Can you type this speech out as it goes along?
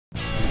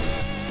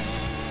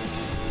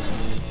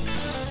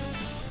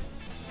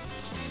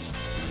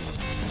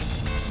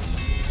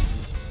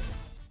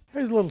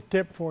Here's a little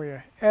tip for you.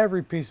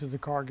 Every piece of the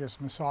car gets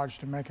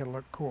massaged to make it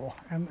look cool.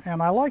 And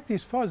I like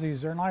these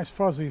fuzzies, they're nice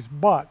fuzzies,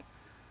 but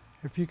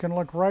if you can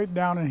look right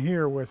down in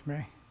here with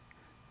me,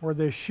 where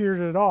they sheared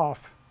it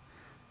off,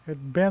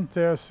 it bent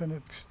this and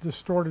it's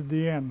distorted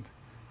the end.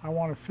 I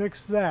want to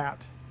fix that.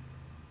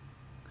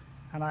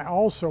 And I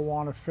also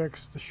want to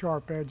fix the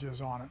sharp edges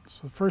on it.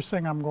 So the first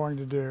thing I'm going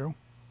to do,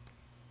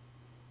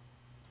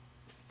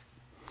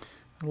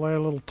 lay a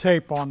little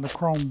tape on the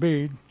chrome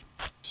bead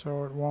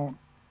so it won't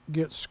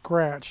get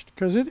scratched,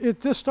 because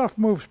this stuff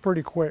moves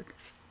pretty quick.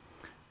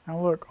 Now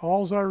look,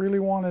 all I really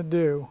want to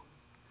do,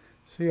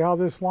 see how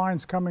this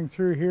line's coming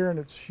through here and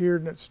it's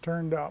sheared and it's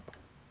turned up.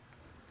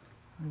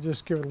 And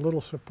just give it a little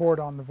support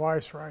on the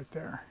vise right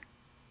there.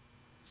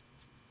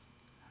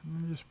 And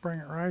then just bring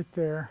it right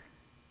there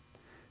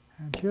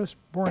and just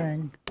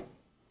bring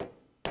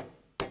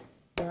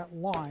that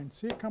line.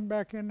 See it come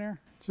back in there?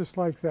 Just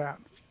like that.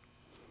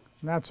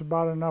 And that's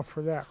about enough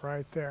for that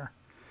right there.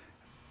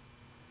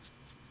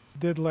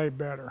 Did lay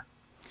better.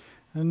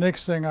 The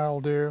next thing I'll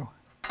do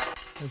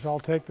is I'll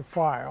take the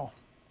file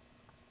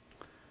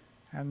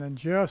and then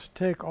just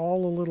take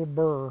all the little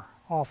burr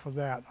off of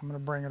that. I'm going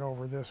to bring it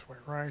over this way,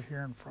 right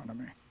here in front of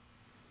me.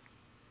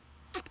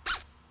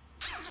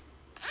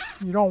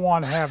 You don't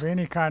want to have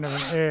any kind of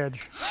an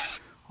edge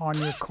on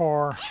your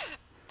car.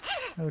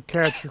 It'll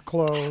catch your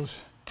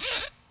clothes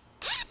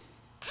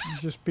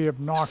and just be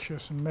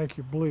obnoxious and make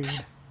you bleed.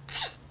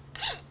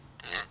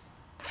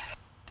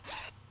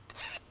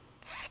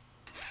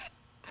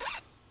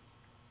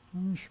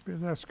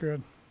 That's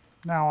good.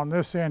 Now on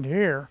this end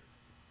here,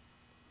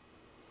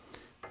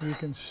 you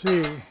can see,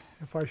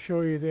 if I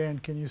show you the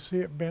end, can you see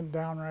it bent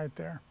down right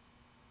there?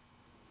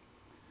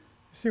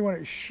 You see when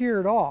it's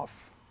sheared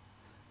off,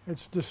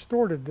 it's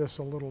distorted this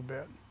a little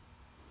bit.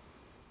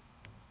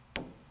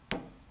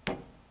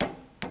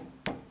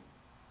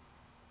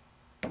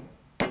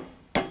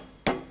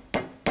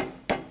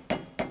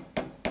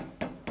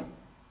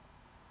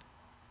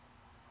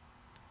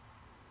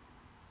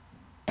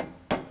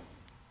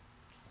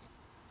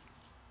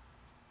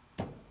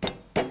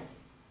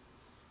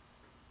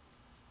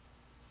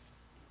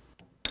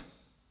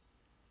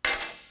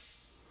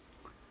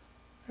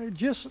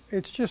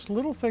 It's just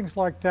little things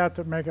like that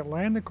that make it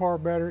lay in the car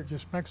better. It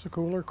just makes a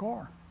cooler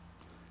car.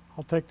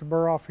 I'll take the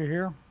burr off of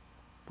here,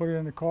 put it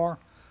in the car.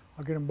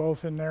 I'll get them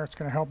both in there. It's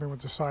going to help me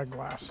with the side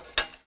glass.